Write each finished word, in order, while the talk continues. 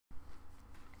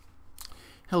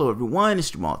Hello everyone,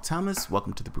 it's Jamal Thomas.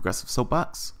 Welcome to the Progressive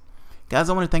Soapbox. Guys,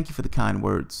 I want to thank you for the kind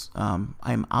words. I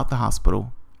am out the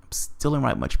hospital. I'm still in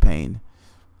right much pain.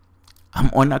 I'm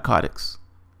on narcotics,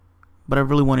 but I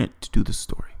really wanted to do this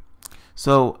story.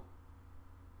 So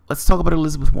let's talk about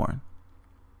Elizabeth Warren.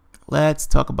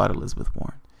 Elizabeth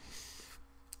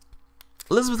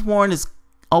Warren is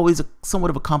always somewhat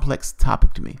of a complex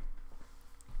topic to me.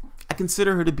 I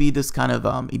consider her to be this kind of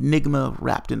enigma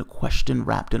wrapped in a question,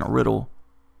 wrapped in a riddle,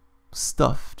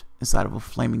 stuffed inside of a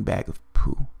flaming bag of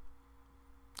poo.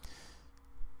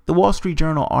 The Wall Street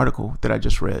Journal article that I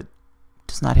just read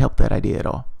does not help that idea at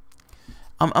all.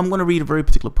 I'm going to read a very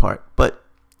particular part, but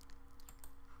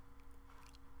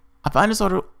I find this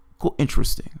article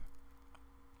interesting.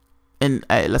 And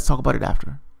let's talk about it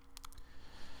after.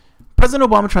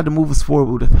 President Obama tried to move us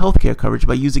forward with healthcare coverage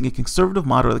by using a conservative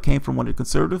model that came from one of the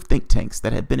conservative think tanks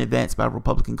that had been advanced by a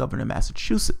Republican governor in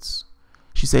Massachusetts,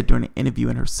 she said during an interview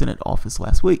in her Senate office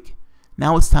last week.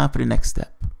 Now it's time for the next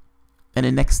step. And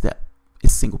the next step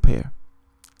is single payer.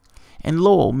 In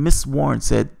Lowell, Ms. Warren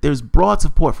said there's broad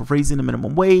support for raising the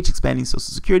minimum wage, expanding Social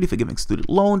Security, forgiving student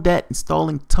loan debt,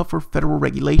 installing tougher federal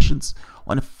regulations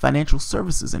on the financial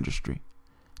services industry.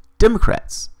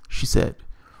 Democrats, she said,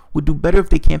 would do better if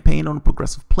they campaigned on a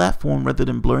progressive platform rather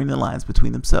than blurring the lines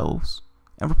between themselves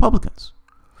and Republicans.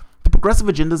 The progressive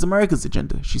agenda is America's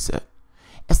agenda, she said.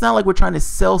 It's not like we're trying to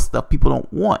sell stuff people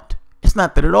don't want. It's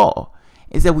not that at all.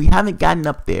 It's that we haven't gotten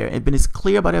up there and been as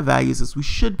clear about our values as we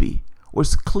should be, or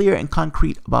as clear and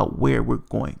concrete about where we're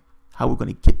going, how we're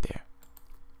going to get there.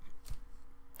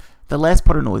 The last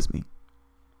part annoys me.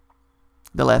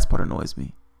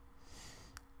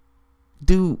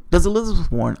 Does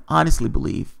Elizabeth Warren honestly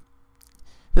believe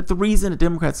that the reason the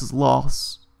Democrats has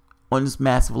lost on this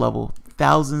massive level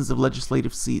thousands of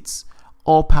legislative seats,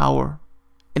 all power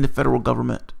in the federal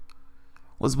government,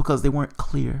 was because they weren't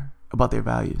clear about their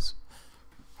values?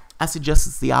 I suggest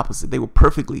it's the opposite. They were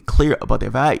perfectly clear about their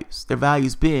values. Their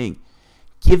values being,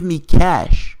 give me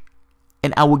cash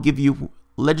and I will give you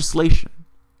legislation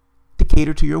to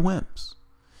cater to your whims.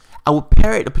 I will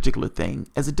parrot a particular thing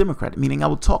as a Democrat, meaning I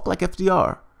will talk like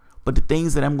FDR, but the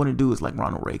things that I'm going to do is like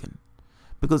Ronald Reagan.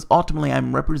 Because ultimately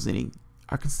I'm representing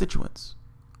our constituents,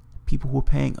 people who are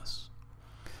paying us.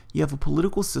 You have a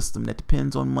political system that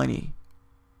depends on money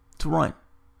to run.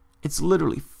 It's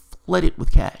literally flooded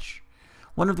with cash.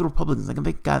 One of the Republicans, I think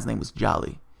the guy's name was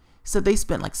Jolly, said they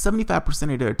spent like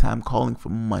 75% of their time calling for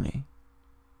money,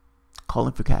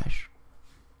 calling for cash.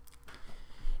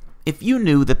 If you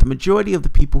knew that the majority of the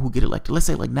people who get elected, let's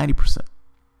say like 90%,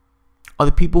 are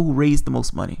the people who raise the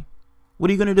most money, what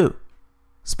are you going to do?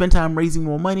 Spend time raising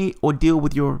more money or deal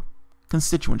with your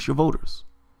constituents, your voters?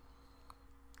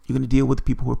 You're going to deal with the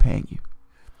people who are paying you.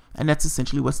 And that's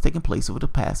essentially what's taken place over the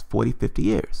past 40, 50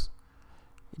 years.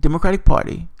 The Democratic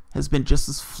Party has been just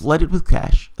as flooded with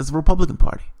cash as the Republican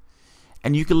Party.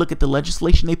 And you can look at the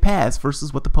legislation they pass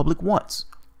versus what the public wants.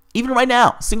 Even right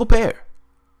now, single payer.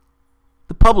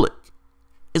 The public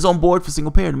is on board for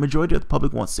single payer. The majority of the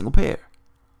public wants single payer.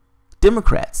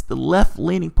 Democrats, the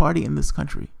left-leaning party in this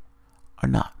country, are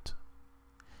not.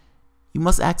 You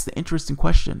must ask the interesting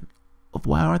question of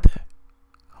why aren't they?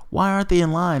 Why aren't they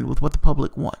in line with what the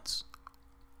public wants?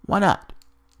 Why not?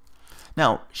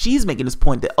 Now, she's making this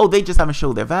point that, oh, they just haven't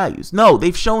shown their values. No,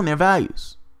 they've shown their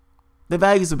values. Their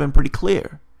values have been pretty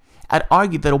clear. I'd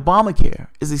argue that Obamacare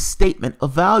is a statement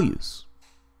of values,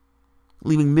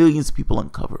 leaving millions of people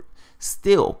uncovered,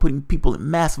 still putting people in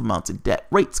massive amounts of debt,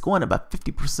 rates going up by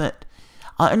 50%.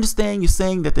 I understand you're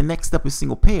saying that the next step is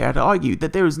single payer. I'd argue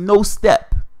that there is no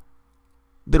step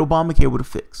that Obamacare would have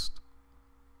fixed.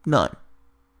 None.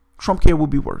 Trumpcare would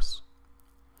be worse.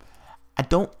 I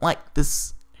don't like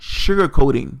this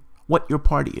sugarcoating what your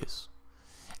party is,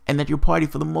 and that your party,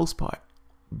 for the most part,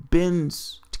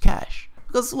 bends to cash.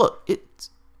 Because look,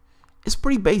 it's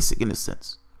pretty basic in a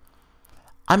sense.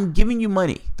 I'm giving you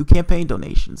money through campaign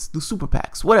donations, through super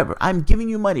PACs, whatever. I'm giving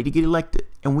you money to get elected.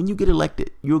 And when you get elected,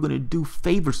 you're going to do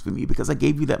favors for me because I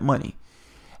gave you that money.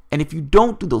 And if you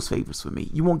don't do those favors for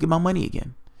me, you won't get my money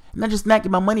again. And not just not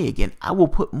get my money again, I will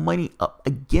put money up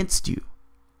against you.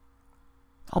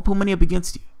 I'll put money up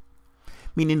against you.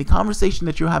 Meaning the conversation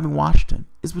that you're having in Washington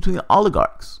is between the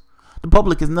oligarchs. The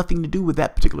public has nothing to do with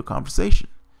that particular conversation.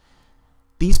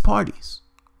 These parties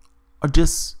are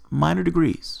just minor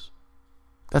degrees.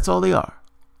 That's all they are.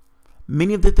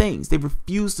 Many of the things they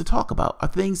refuse to talk about are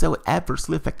things that would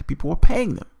adversely affect the people who are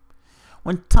paying them.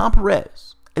 When Tom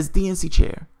Perez, as DNC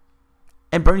chair,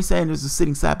 and Bernie Sanders are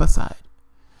sitting side by side,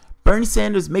 Bernie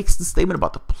Sanders makes the statement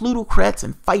about the plutocrats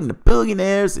and fighting the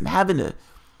billionaires and having to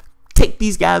take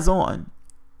these guys on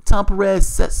Tom Perez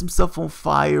sets himself on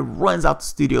fire, runs out the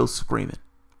studio screaming.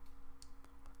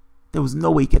 There was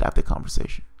no way he could have that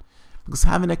conversation, because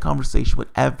having that conversation would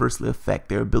adversely affect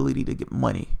their ability to get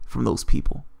money from those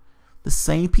people. The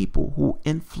same people who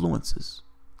influences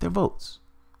their votes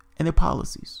and their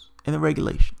policies and their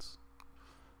regulations.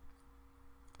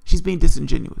 She's being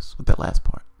disingenuous with that last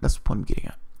part. That's the point I'm getting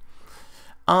at.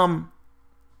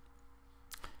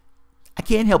 I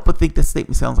can't help but think that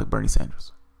statement sounds like Bernie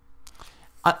Sanders.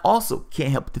 I also can't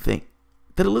help but to think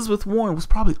that Elizabeth Warren was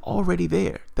probably already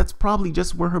there. That's probably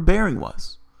just where her bearing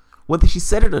was. Whether she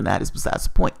said it or not is besides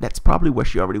the point. That's probably where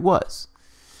she already was.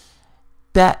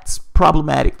 That's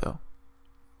problematic, though.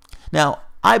 Now,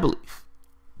 I believe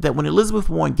that when Elizabeth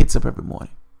Warren gets up every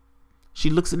morning,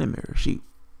 she looks in the mirror, she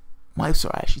wipes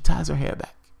her eyes, she ties her hair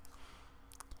back,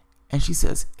 and she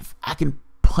says, if I can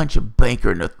punch a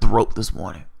banker in the throat this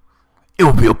morning, it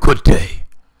will be a good day.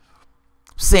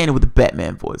 I'm saying it with a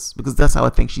Batman voice, because that's how I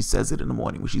think she says it in the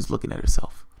morning when she's looking at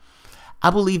herself. I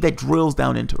believe that drills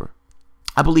down into her.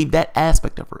 I believe that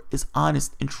aspect of her is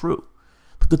honest and true.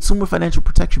 The Consumer Financial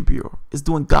Protection Bureau is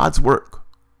doing God's work.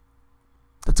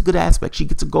 That's a good aspect. She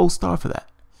gets a gold star for that.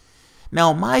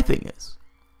 Now, my thing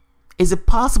is it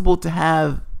possible to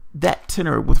have that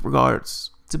tenor with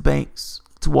regards to banks,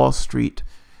 to Wall Street,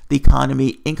 the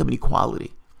economy, income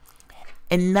inequality,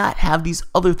 and not have these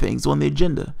other things on the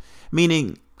agenda?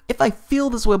 Meaning, if I feel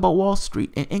this way about Wall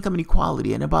Street and income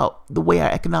inequality and about the way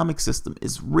our economic system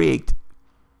is rigged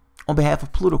on behalf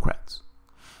of plutocrats,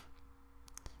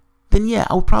 then yeah,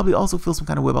 I would probably also feel some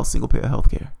kind of way about single-payer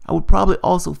healthcare. I would probably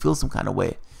also feel some kind of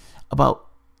way about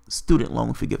student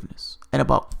loan forgiveness and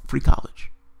about free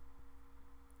college.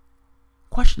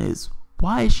 Question is,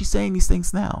 why is she saying these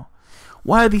things now?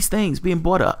 Why are these things being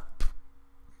brought up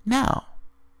now?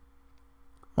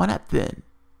 Why not then?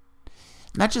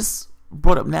 Not just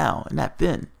brought up now and not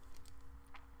then.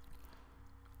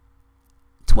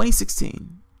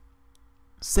 2016,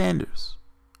 Sanders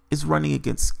is running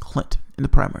against Clinton in the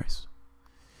primaries.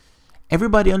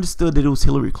 Everybody understood that it was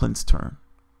Hillary Clinton's turn.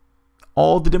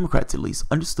 All the Democrats, at least,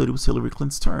 understood it was Hillary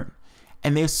Clinton's turn.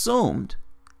 And they assumed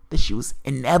that she was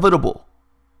inevitable.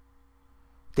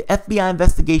 The FBI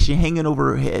investigation hanging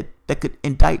over her head that could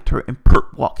indict her and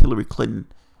perp walk Hillary Clinton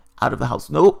out of the house.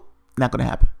 Nope, not going to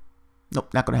happen.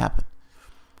 Nope, not going to happen.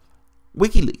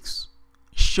 WikiLeaks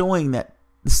showing that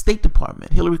the State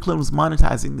Department, Hillary Clinton was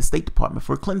monetizing the State Department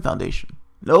for a Clinton Foundation.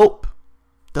 Nope,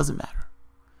 doesn't matter.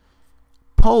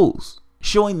 Polls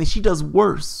showing that she does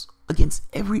worse against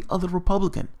every other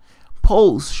Republican.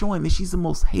 Polls showing that she's the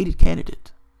most hated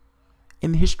candidate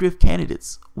in the history of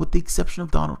candidates, with the exception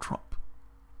of Donald Trump.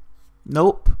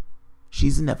 Nope,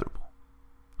 she's inevitable.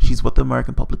 She's what the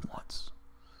American public wants,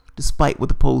 despite what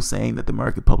the polls saying that the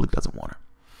American public doesn't want her.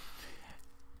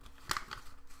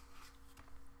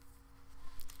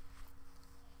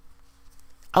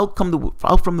 Out from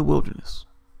the wilderness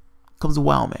comes a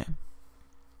wild man.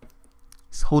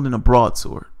 He's holding a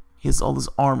broadsword. He has all this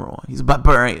armor on. He's a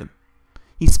barbarian.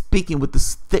 He's speaking with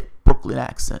this thick Brooklyn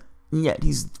accent, and yet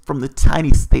he's from the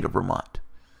tiny state of Vermont.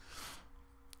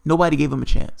 Nobody gave him a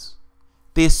chance.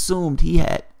 They assumed he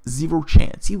had zero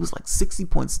chance. He was like 60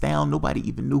 points down. Nobody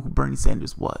even knew who Bernie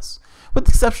Sanders was, with the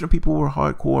exception of people who were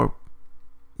hardcore,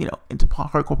 into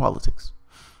hardcore politics.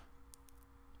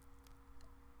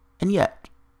 And yet,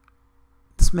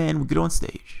 this man would get on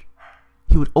stage.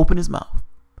 He would open his mouth,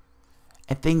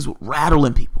 and things would rattle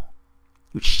in people.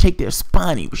 He would shake their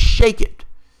spine. He would shake it.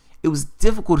 It was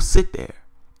difficult to sit there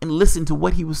and listen to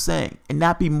what he was saying and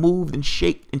not be moved and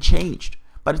shaken and changed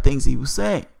by the things he was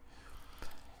saying.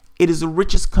 It is the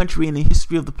richest country in the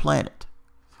history of the planet.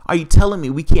 Are you telling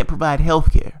me we can't provide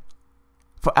health care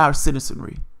for our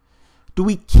citizenry? Do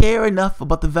we care enough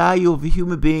about the value of a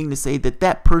human being to say that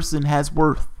that person has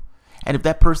worth? And if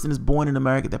that person is born in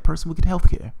America, that person will get health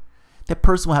care. That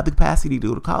person will have the capacity to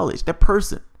go to college. That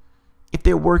person, if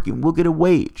they're working, will get a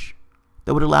wage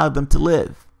that would allow them to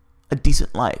live a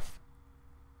decent life.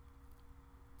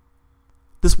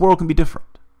 This world can be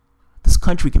different. This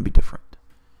country can be different.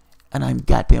 And I'm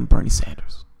goddamn Bernie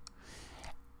Sanders.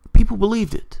 People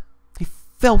believed it. They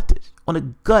felt it. On a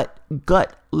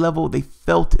gut level, they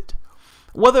felt it.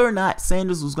 Whether or not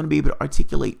Sanders was going to be able to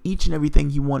articulate each and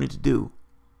everything he wanted to do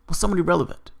was somewhat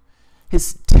irrelevant.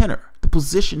 His tenor, the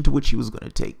position to which he was going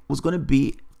to take, was going to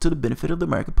be to the benefit of the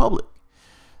American public.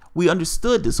 We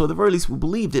understood this, or at the very least we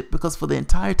believed it, because for the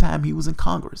entire time he was in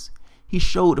Congress, he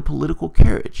showed a political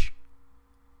courage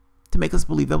to make us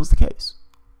believe that was the case.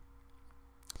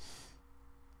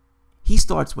 He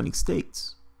starts winning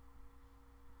states.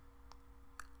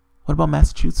 What about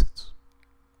Massachusetts?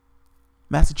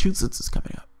 Massachusetts is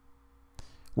coming up.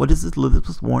 What is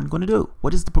Elizabeth Warren going to do?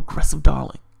 What is the progressive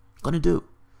darling going to do?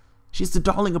 She's the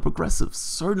darling of progressives.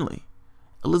 Certainly,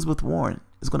 Elizabeth Warren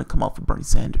is going to come out for Bernie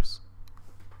Sanders.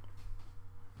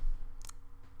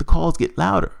 The calls get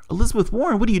louder. Elizabeth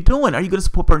Warren, what are you doing? Are you going to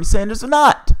support Bernie Sanders or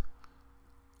not?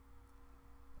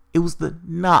 It was the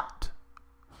not.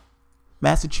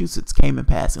 Massachusetts came and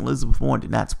passed, and Elizabeth Warren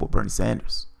did not support Bernie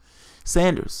Sanders.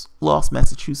 Sanders lost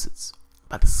Massachusetts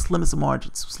by the slimmest of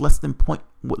margins. It was less than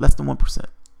 1%.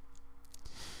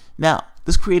 Now,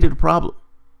 this created a problem.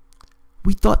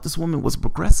 We thought this woman was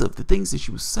progressive. The things that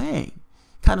she was saying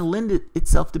kind of lended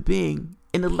itself to being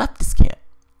in the leftist camp.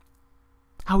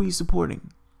 How are you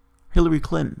supporting Hillary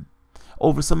Clinton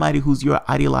over somebody who's your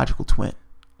ideological twin?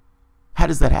 How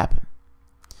does that happen?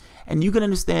 And you can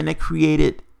understand that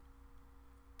created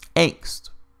angst,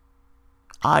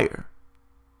 ire,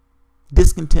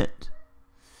 discontent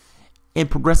in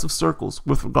progressive circles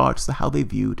with regards to how they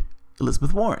viewed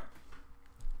Elizabeth Warren.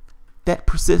 That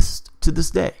persists to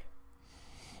this day.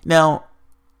 Now,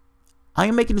 I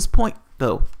am making this point,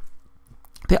 though,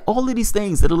 that all of these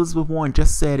things that Elizabeth Warren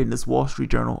just said in this Wall Street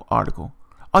Journal article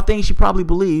are things she probably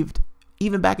believed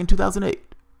even back in 2008.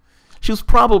 She was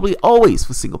probably always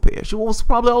for single payer. She was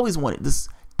probably always wanted this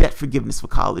debt forgiveness for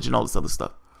college and all this other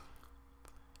stuff.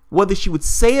 Whether she would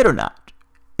say it or not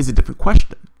is a different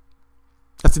question.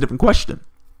 That's a different question.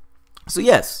 So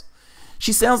yes,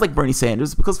 she sounds like Bernie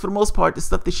Sanders because for the most part, the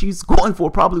stuff that she's going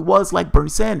for probably was like Bernie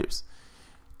Sanders.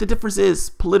 The difference is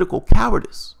political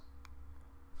cowardice.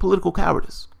 Political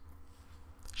cowardice.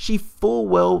 She full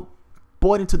well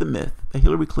bought into the myth that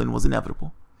Hillary Clinton was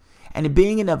inevitable. And it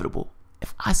being inevitable,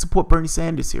 if I support Bernie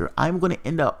Sanders here, I'm going to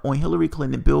end up on Hillary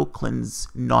Clinton and Bill Clinton's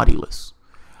naughty list.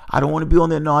 I don't want to be on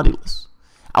their naughty list.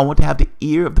 I want to have the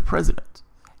ear of the president.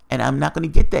 And I'm not going to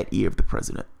get that ear of the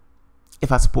president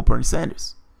if I support Bernie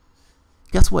Sanders.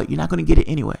 Guess what? You're not going to get it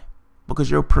anyway because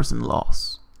you're a person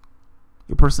lost.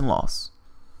 Your person lost.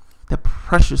 That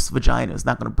precious vagina is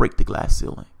not going to break the glass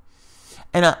ceiling.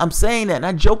 And I'm saying that, and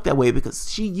I joke that way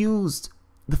because she used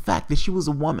the fact that she was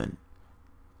a woman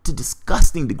to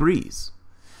disgusting degrees.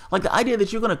 Like the idea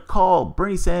that you're going to call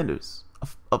Bernie Sanders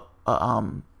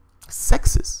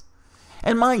sexist.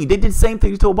 And mind you, they did the same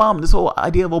thing to Obama. This whole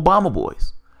idea of Obama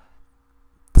boys.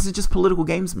 This is just political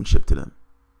gamesmanship to them.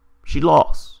 She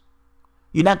lost.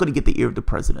 You're not going to get the ear of the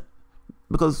president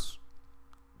because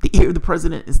the ear of the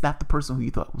president is not the person who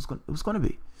you thought it was going to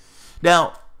be.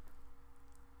 Now,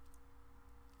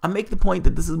 I make the point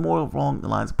that this is more along the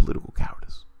lines of political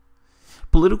cowardice.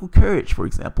 Political courage, for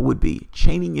example, would be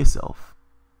chaining yourself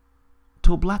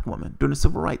to a black woman during the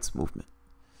civil rights movement,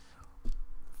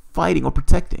 fighting or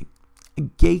protecting a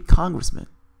gay congressman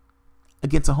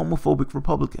against a homophobic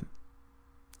Republican,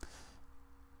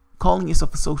 calling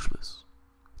yourself a socialist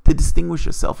to distinguish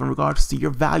yourself in regards to your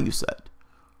value set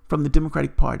from the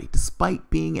Democratic Party, despite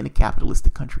being in a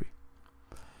capitalistic country.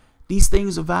 These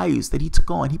things are values that he took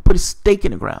on. He put a stake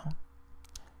in the ground.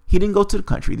 He didn't go to the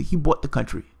country. He bought the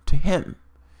country to him.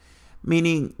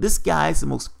 Meaning this guy is the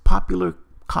most popular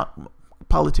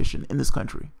politician in this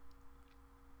country.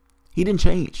 He didn't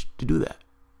change to do that.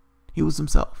 He was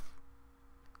himself.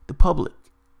 The public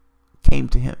came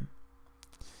to him.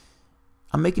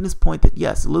 I'm making this point that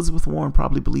yes, Elizabeth Warren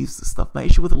probably believes this stuff. My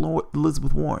issue with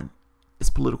Elizabeth Warren is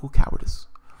political cowardice.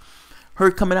 Her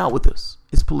coming out with this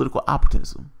is political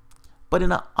opportunism. But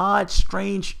in an odd,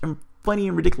 strange, and funny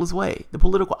and ridiculous way, the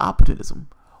political opportunism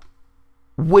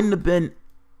wouldn't have been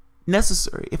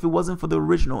necessary if it wasn't for the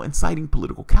original inciting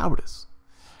political cowardice.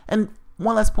 And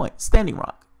one last point, Standing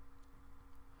Rock.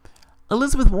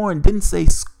 Elizabeth Warren didn't say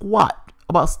squat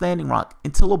about Standing Rock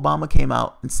until Obama came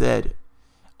out and said,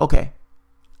 okay,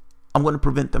 I'm going to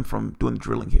prevent them from doing the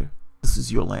drilling here. This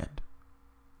is your land.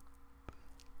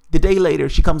 The day later,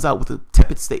 she comes out with a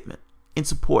tepid statement in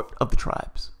support of the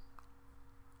tribes.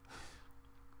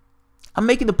 I'm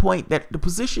making the point that the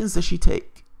positions that she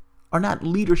take are not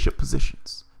leadership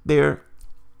positions. They're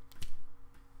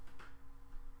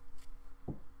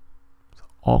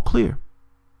all clear.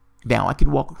 Now I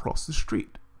can walk across the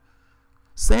street.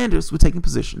 Sanders was taking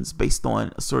positions based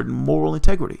on a certain moral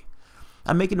integrity.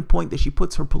 I'm making the point that she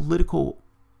puts her political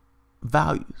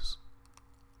values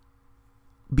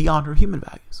beyond her human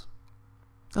values.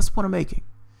 That's the point I'm making.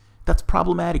 That's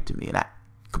problematic to me, and I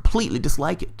completely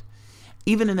dislike it.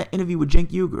 Even in that interview with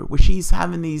Cenk Uygur, where she's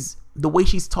having the way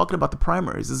she's talking about the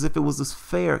primaries as if it was this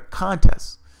fair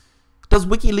contest. Does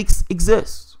WikiLeaks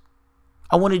exist?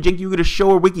 I wanted Cenk Uygur to show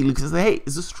her WikiLeaks and say, hey,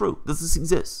 is this true? Does this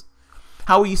exist?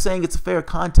 How are you saying it's a fair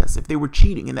contest if they were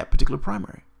cheating in that particular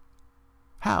primary?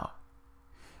 How?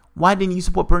 Why didn't you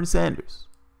support Bernie Sanders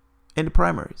in the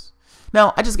primaries?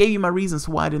 Now, I just gave you my reasons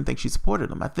for why I didn't think she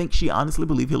supported him. I think she honestly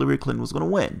believed Hillary Clinton was going to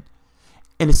win.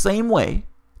 In the same way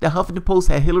that Huffington Post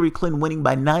had Hillary Clinton winning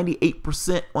by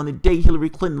 98% on the day Hillary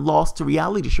Clinton lost to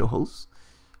reality show hosts,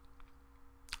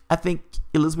 I think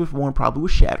Elizabeth Warren probably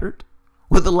was shattered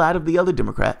with a lot of the other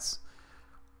Democrats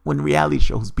when reality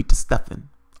shows beat the stuffing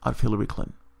out of Hillary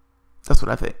Clinton. That's what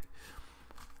I think.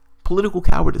 Political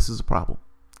cowardice is a problem.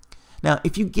 Now,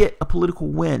 if you get a political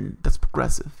win that's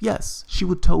progressive, yes, she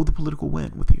would toe the political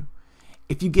win with you.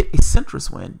 If you get a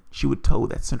centrist win, she would toe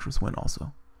that centrist win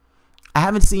also. I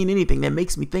haven't seen anything that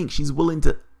makes me think she's willing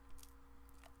to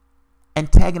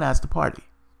antagonize the party,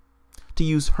 to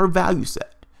use her value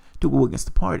set to go against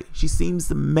the party. She seems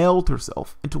to meld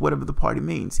herself into whatever the party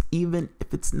means, even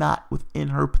if it's not within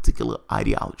her particular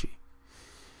ideology.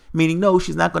 Meaning, no,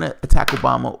 she's not going to attack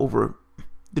Obama over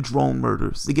the drone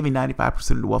murders. They're giving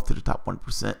 95% of the wealth to the top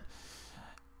 1%.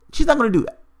 She's not going to do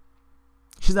that.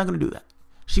 She's not going to do that.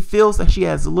 She feels that she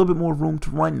has a little bit more room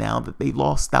to run now that they've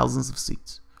lost thousands of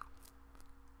seats.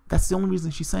 That's the only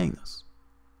reason she's saying this.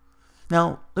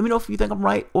 Now, let me know if you think I'm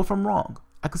right or if I'm wrong.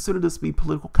 I consider this to be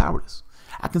political cowardice.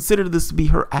 I consider this to be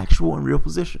her actual and real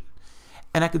position.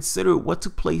 And I consider what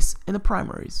took place in the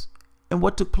primaries and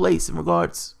what took place in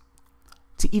regards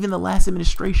to even the last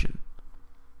administration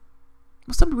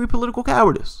with some degree political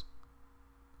cowardice.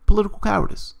 Political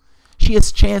cowardice. She has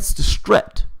a chance to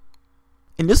strut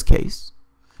in this case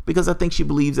because I think she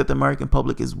believes that the American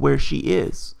public is where she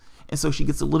is. And so she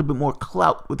gets a little bit more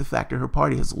clout with the fact that her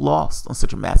party has lost on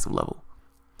such a massive level.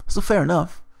 So fair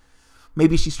enough.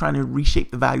 Maybe she's trying to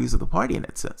reshape the values of the party in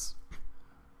that sense.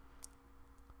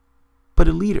 But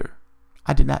a leader,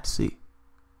 I did not see.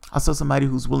 I saw somebody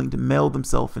who's willing to meld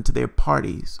themselves into their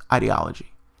party's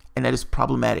ideology. And that is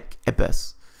problematic at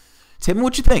best. Tell me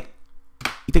what you think.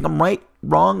 You think I'm right,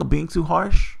 wrong, or being too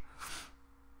harsh?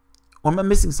 Or am I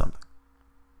missing something?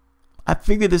 I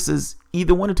figure this is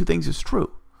either one or two things is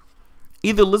true.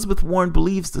 Either Elizabeth Warren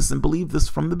believes this and believed this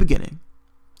from the beginning,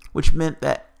 which meant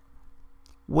that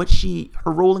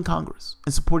her role in Congress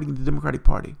and supporting the Democratic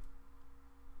Party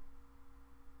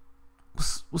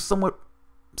was somewhat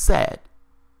sad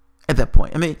at that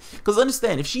point. I mean, because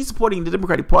understand, if she's supporting the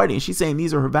Democratic Party and she's saying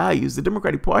these are her values, the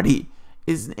Democratic Party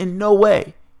is in no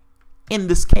way in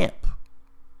this camp.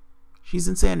 She's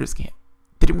in Sanders' camp.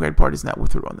 The Democratic Party is not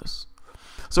with her on this.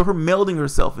 So her melding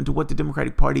herself into what the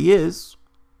Democratic Party is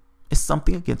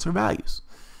something against her values.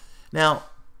 Now,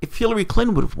 if Hillary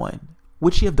Clinton would have won,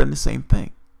 would she have done the same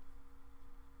thing?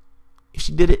 If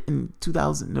she did it in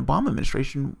 2000, in the Obama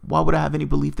administration, why would I have any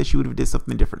belief that she would have did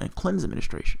something different in Clinton's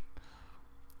administration?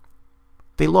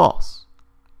 They lost.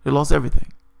 They lost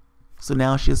everything. So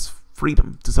now she has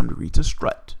freedom to some degree to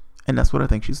strut. And that's what I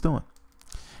think she's doing.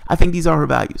 I think these are her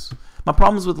values. My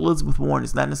problems with Elizabeth Warren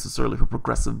is not necessarily her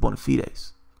progressive bona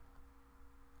fides.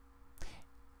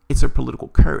 It's her political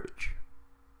courage.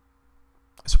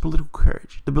 It's her political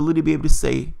courage. The ability to be able to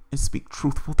say and speak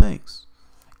truthful things.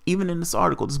 Even in this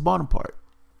article, this bottom part,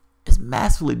 is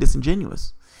massively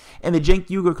disingenuous. And the Cenk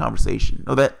Uygur conversation,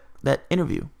 or that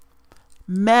interview,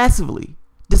 massively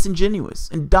disingenuous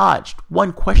and dodged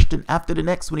one question after the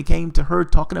next when it came to her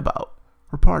talking about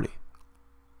her party.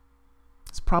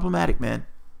 It's problematic, man.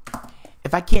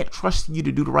 If I can't trust you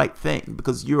to do the right thing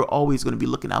because you're always going to be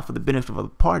looking out for the benefit of the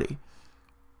party,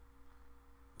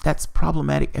 that's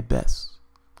problematic at best.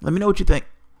 Let me know what you think.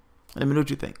 Let me know what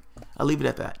you think. I'll leave it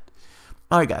at that.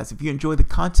 All right, guys. If you enjoy the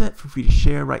content, feel free to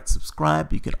share, rate,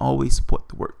 subscribe. You can always support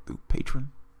the work through Patreon.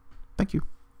 Thank you.